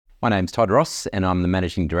My name's Todd Ross, and I'm the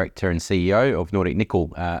Managing Director and CEO of Nordic Nickel,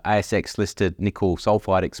 ASX-listed nickel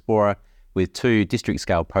sulfide explorer with 2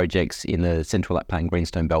 district-scale projects in the central Lapland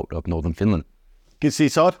greenstone belt of northern Finland. Good to see you,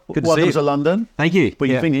 Todd. Good to Welcome see you. to London. Thank you. But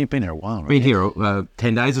you've been here a while, right? Been here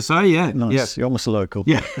 10 days or so, yeah. Nice. Yeah. You're almost a local.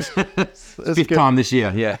 Yeah. Fifth time this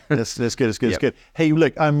year, yeah. That's good. It's good. Hey,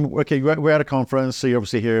 look, we're at a conference, so you're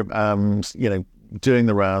obviously here, doing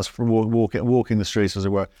the rounds, for walking the streets, as it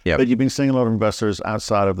were. Yep. But you've been seeing a lot of investors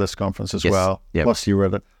outside of this conference as well. Yep. Plus, you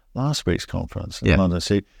were at last week's conference in London.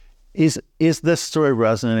 So, is this story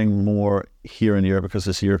resonating more here in Europe because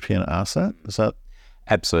it's a European asset? Is that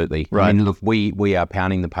Absolutely. right? I mean, look, we are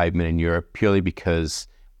pounding the pavement in Europe purely because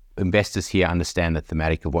investors here understand the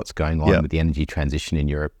thematic of what's going on with the energy transition in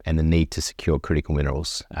Europe and the need to secure critical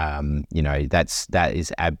minerals. That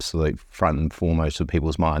is absolute front and foremost of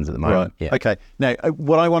people's minds at the moment. Right. Yeah. Okay. Now,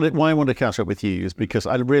 why I wanted to catch up with you is because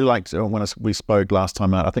I really liked when we spoke last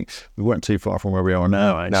time out. I think we weren't too far from where we are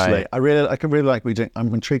now. Actually, No. I can really like we.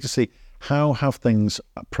 I'm intrigued to see how have things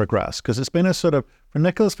progressed, because it's been a sort of, for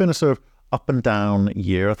nickel, it's been a sort of up and down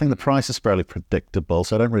year. I think the price is fairly predictable,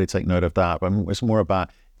 so I don't really take note of that. But it's more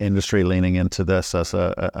about industry leaning into this as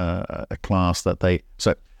a class that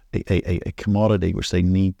a commodity which they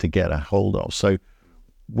need to get a hold of. So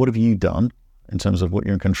what have you done in terms of what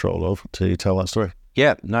you're in control of to tell that story?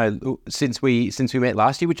 Yeah, no, since we met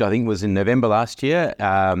last year, which I think was in November last year,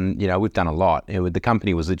 we've done a lot. The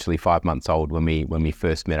company was literally 5 months old when we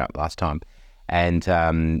first met up last time.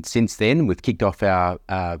 And since then, we've kicked off our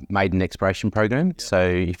maiden exploration program. Yeah. So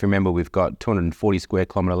if you remember, we've got 240 square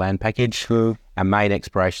kilometre land package. True. Our main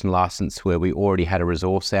exploration licence, where we already had a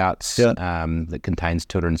resource out that contains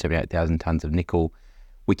 278,000 tonnes of nickel.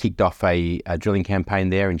 We kicked off a drilling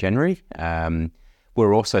campaign there in January. We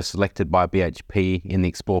were also selected by BHP in the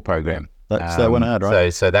Explore program. That went ahead,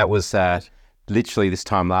 right? So that was literally this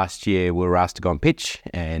time last year. We were asked to go and pitch,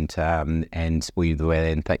 and we were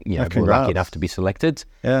then were lucky enough to be selected.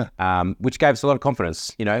 Yeah. Which gave us a lot of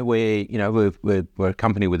confidence. We're a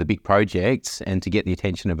company with a big project, and to get the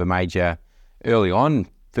attention of a major early on,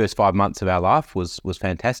 first 5 months of our life was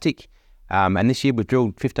fantastic. And this year we've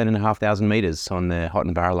drilled 15,500 metres on the Hot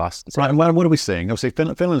and Barrel licence. Right, and what are we seeing? Obviously,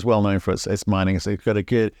 Finland's well known for its mining. It's got a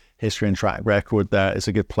good history and track record there. It's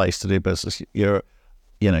a good place to do business. You're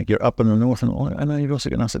up in the north, and I know you've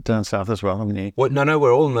also got an asset down south as well, haven't you? Well, no,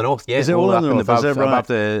 we're all in the north. Yeah, is it all in the north? Above Is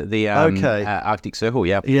it right? Arctic Circle.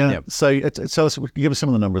 Yeah. Yeah. So tell us, give us some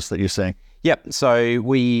of the numbers that you're seeing. Yep. So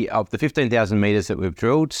of the 15,000 metres that we've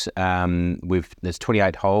drilled, there's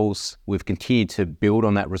 28 holes. We've continued to build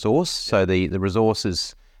on that resource. So the resource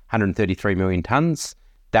is 133 million tonnes.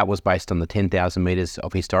 That was based on the 10,000 metres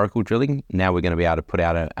of historical drilling. Now we're going to be able to put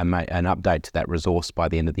out an update to that resource by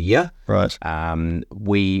the end of the year. Right.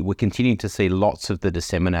 We're continuing to see lots of the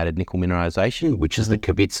disseminated nickel mineralisation, which is the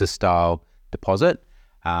Kavitsa style deposit.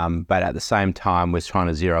 But at the same time, we're trying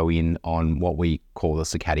to zero in on what we call the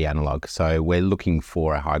Sakatti analogue. So we're looking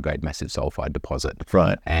for a high-grade massive sulfide deposit.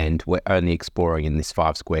 Right. And we're only exploring in this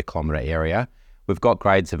 5 square kilometre area. We've got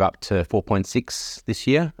grades of up to 4.6 this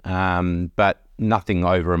year, but nothing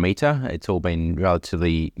over a metre. It's all been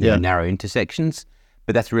relatively narrow intersections,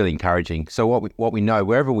 but that's really encouraging. So what we know,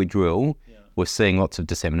 wherever we drill, we're seeing lots of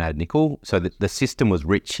disseminated nickel. So the system was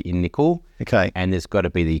rich in nickel. Okay. And there's got to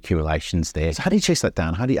be the accumulations there. So how do you chase that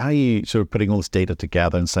down? How are you sort of putting all this data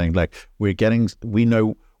together and saying, like, we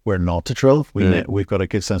know where not to drill. We've got a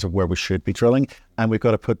good sense of where we should be drilling, and we've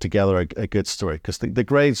got to put together a good story, because the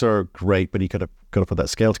grades are great, but you got to put that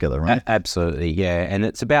scale together, right? Absolutely, yeah. And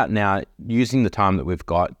it's about now using the time that we've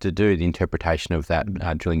got to do the interpretation of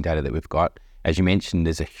that drilling data that we've got. As you mentioned,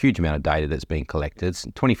 there's a huge amount of data that's been collected,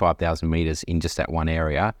 25,000 metres in just that one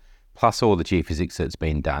area, plus all the geophysics that's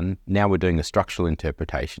been done. Now we're doing a structural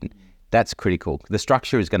interpretation. That's critical. The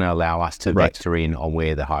structure is going to allow us to vector in on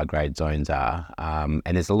where the high-grade zones are. And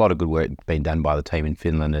there's a lot of good work being done by the team in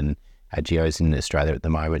Finland and our geos in Australia at the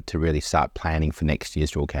moment to really start planning for next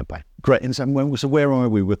year's drill campaign. Great. And so where are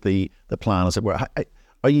we with the plan, as it were?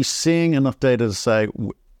 Are you seeing enough data to say,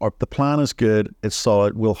 the plan is good, it's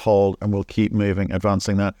solid, we'll hold, and we'll keep moving,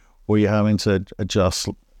 advancing that? Or are you having to adjust?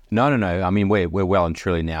 No. I mean, we're well and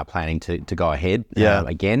truly now planning to go ahead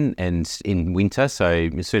again, and in winter. So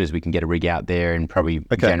as soon as we can get a rig out there in probably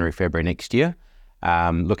January, February next year,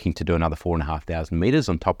 looking to do another 4,500 metres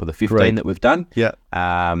on top of the 15 that we've done. Yeah.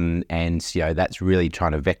 And that's really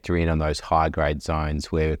trying to vector in on those high grade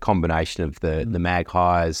zones where a combination of the mag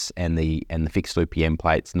highs and the fixed loop EM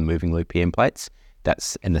plates and the moving loop EM plates,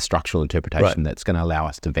 and the structural interpretation that's going to allow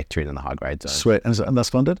us to vector in on the high grade zones. Sweet. And that's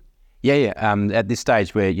funded? Yeah. At this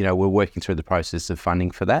stage, we're working through the process of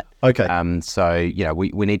funding for that. Okay. So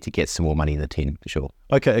we need to get some more money in the tin for sure.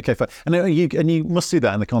 Okay, fine. And you must see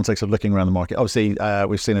that in the context of looking around the market. Obviously,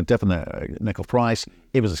 we've seen a dip in the nickel price.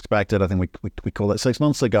 It was expected. I think we called it 6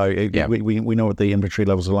 months ago. We know what the inventory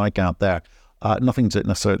levels are like out there. Nothing to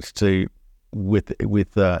necessarily to do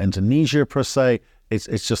with Indonesia per se.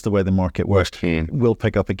 It's just the way the market works. We'll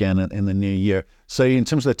pick up again in the new year. So in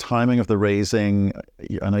terms of the timing of the raising,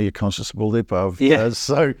 I know you're conscious of all the above.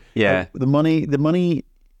 The money,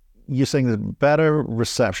 you're saying there's better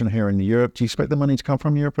reception here in Europe. Do you expect the money to come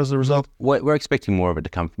from Europe as a result? We're expecting more of it to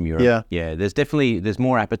come from Europe. Yeah. There's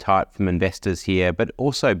more appetite from investors here, but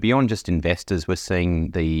also beyond just investors, we're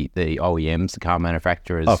seeing the OEMs, the car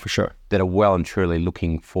manufacturers, for sure, that are well and truly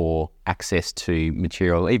looking for access to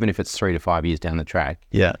material, even if it's 3 to 5 years down the track.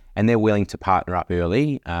 Yeah, and they're willing to partner up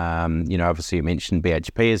early. Obviously you mentioned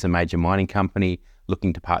BHP as a major mining company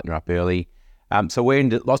looking to partner up early. So we're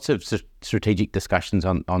in lots of strategic discussions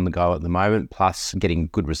on the go at the moment, plus getting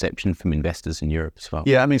good reception from investors in Europe as well.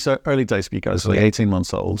 Yeah, I mean, so early days for you guys, like 18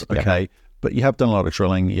 months old, okay, but you have done a lot of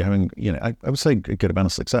drilling. You're having, I would say a good amount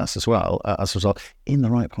of success as well as a result in the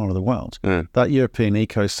right part of the world. That European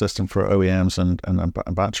ecosystem for OEMs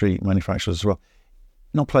and battery manufacturers as well,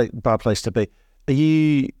 not bad place to be.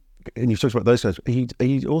 And you've talked about those guys, are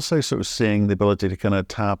you also sort of seeing the ability to kind of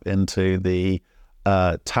tap into the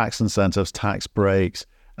tax incentives, tax breaks,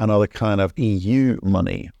 and other kind of EU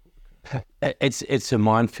money? It's a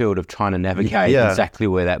minefield of trying to navigate exactly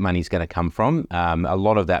where that money's going to come from. A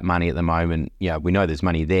lot of that money at the moment, we know there's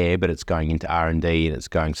money there, but it's going into R&D and it's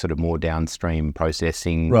going sort of more downstream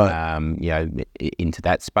processing, into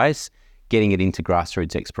that space. Getting it into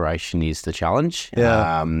grassroots exploration is the challenge,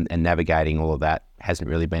 and navigating all of that hasn't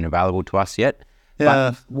really been available to us yet.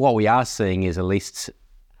 But what we are seeing is, at least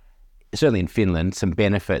certainly in Finland, some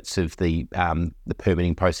benefits of the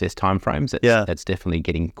permitting process timeframes. That's definitely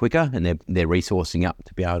getting quicker, and they're resourcing up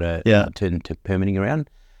to be able to turn to permitting around.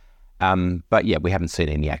 But we haven't seen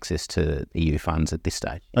any access to EU funds at this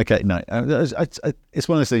stage. Okay, no, it's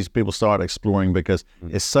one of those things people start exploring because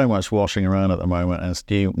there's so much washing around at the moment, and it's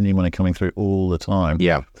new money coming through all the time.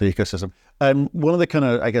 Yeah, the ecosystem. One of the kind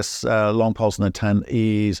of, I guess, long poles in the tent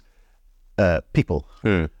is people,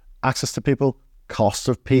 access to people, cost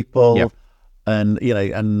of people, and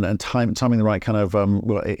and timing the right kind of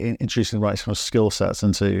introducing the right kind of skill sets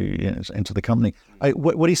into the company.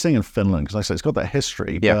 What are you seeing in Finland? Because like I said, it's got that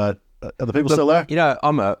history, but are the people still there?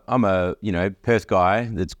 I'm a Perth guy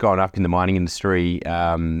that's grown up in the mining industry.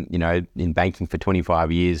 In banking for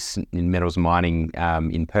 25 years in metals and mining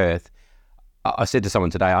in Perth. I said to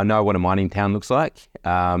someone today, I know what a mining town looks like.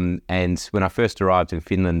 And when I first arrived in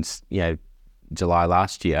Finland, July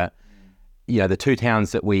last year, the two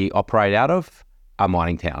towns that we operate out of are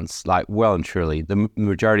mining towns, like well and truly. The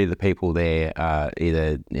majority of the people there are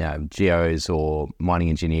either geos or mining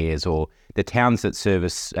engineers, or the towns that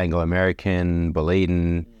service Anglo-American,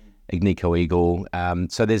 Boliden, Agnico Eagle.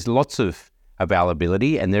 So there's lots of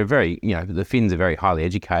availability, and they're very, the Finns are very highly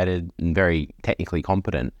educated and very technically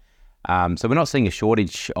competent. So we're not seeing a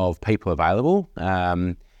shortage of people available.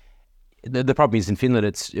 The problem is in Finland,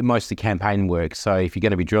 it's mostly campaign work. So if you're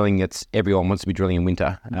going to be drilling, everyone wants to be drilling in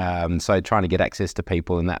winter. So trying to get access to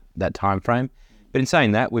people in that time frame. But in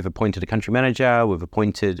saying that, we've appointed a country manager. We've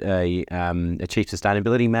appointed a chief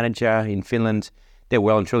sustainability manager in Finland. They're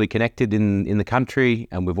well and truly connected in the country.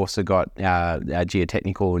 And we've also got our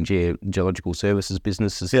geotechnical and geological services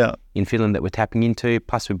businesses in Finland that we're tapping into.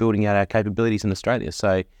 Plus, we're building out our capabilities in Australia.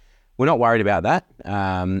 So we're not worried about that.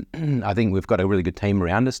 I think we've got a really good team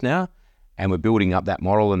around us now. And we're building up that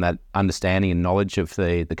model and that understanding and knowledge of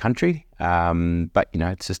the country. But,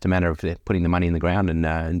 it's just a matter of putting the money in the ground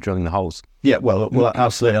and drilling the holes. Yeah, well,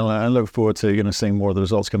 absolutely. I look forward to seeing more of the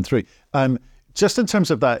results come through. Just in terms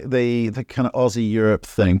of that, the kind of Aussie-Europe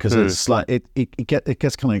thing, because it's like it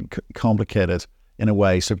gets kind of complicated in a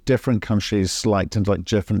way. So different countries select into like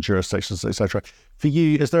different jurisdictions, etc. For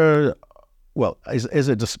you, is there... Well, is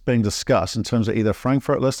it just being discussed in terms of either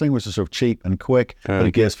Frankfurt listing, which is sort of cheap and quick, but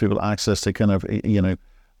it gives people access to kind of,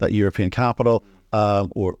 that European capital,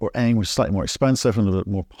 or AIM, which is slightly more expensive and a little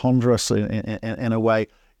bit more ponderous in a way.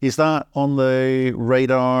 Is that on the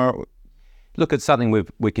radar? Look, it's something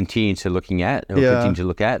we continue to look at.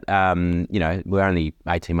 We're only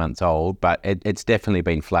 18 months old, but it's definitely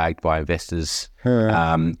been flagged by investors.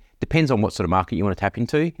 Depends on what sort of market you want to tap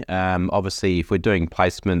into. Obviously, if we're doing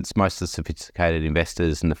placements, most of the sophisticated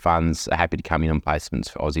investors and the funds are happy to come in on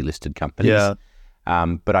placements for Aussie-listed companies.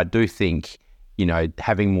 But I do think,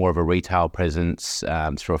 having more of a retail presence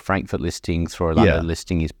through a Frankfurt listing, through a London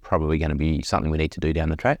listing is probably going to be something we need to do down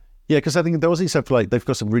the track. Yeah, because I think the Aussies have they've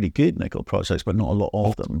got some really good nickel projects, but not a lot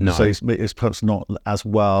of them. No. So it's perhaps not as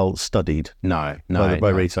well studied. No, by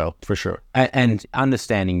retail for sure. And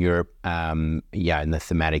understanding Europe, and the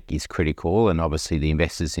thematic is critical, and obviously the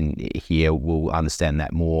investors in here will understand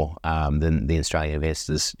that more than the Australian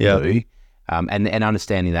investors do. And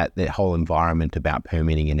understanding that whole environment about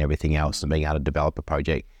permitting and everything else, and being able to develop a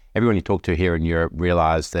project. Everyone you talk to here in Europe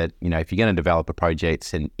realize that, if you're going to develop a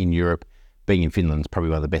project in Europe, being in Finland is probably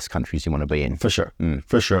one of the best countries you want to be in. For sure.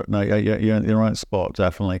 For sure. No, you're in the right spot,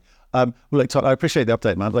 definitely. Well, look, Todd, I appreciate the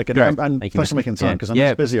update, man. And thanks for making time, because I'm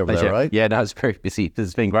just busy over there, right? Yeah, no, it's very busy. This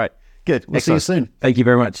has been great. Good. We'll see you soon. Thank you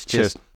very much. Cheers.